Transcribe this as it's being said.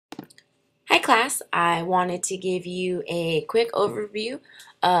class, I wanted to give you a quick overview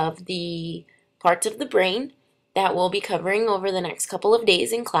of the parts of the brain that we'll be covering over the next couple of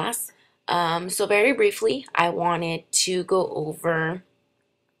days in class. So very briefly, I wanted to go over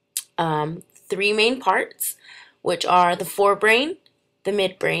three main parts, which are the forebrain, the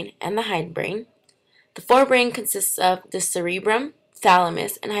midbrain, and the hindbrain. The forebrain consists of the cerebrum,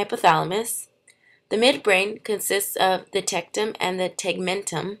 thalamus, and hypothalamus. The midbrain consists of the tectum and the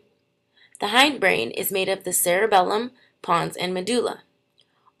tegmentum. The hindbrain is made of the cerebellum, pons, and medulla.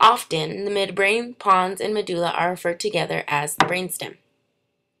 Often, the midbrain, pons, and medulla are referred together as the brainstem.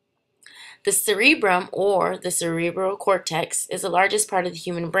 The cerebrum, or the cerebral cortex, is the largest part of the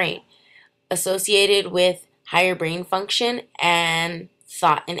human brain, associated with higher brain function and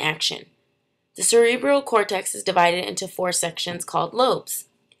thought and action. The cerebral cortex is divided into four sections called lobes,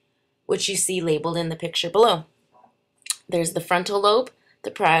 which you see labeled in the picture below. There's the frontal lobe, the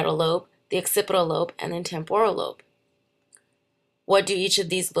parietal lobe, the occipital lobe, and the temporal lobe. What do each of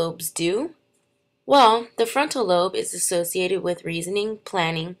these lobes do? Well, the frontal lobe is associated with reasoning,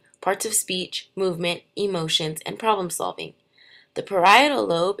 planning, parts of speech, movement, emotions, and problem solving. The parietal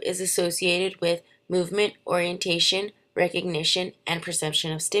lobe is associated with movement, orientation, recognition, and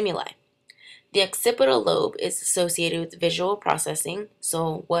perception of stimuli. The occipital lobe is associated with visual processing,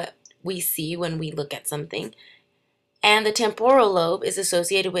 so what we see when we look at something. And the temporal lobe is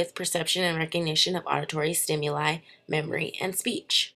associated with perception and recognition of auditory stimuli, memory, and speech.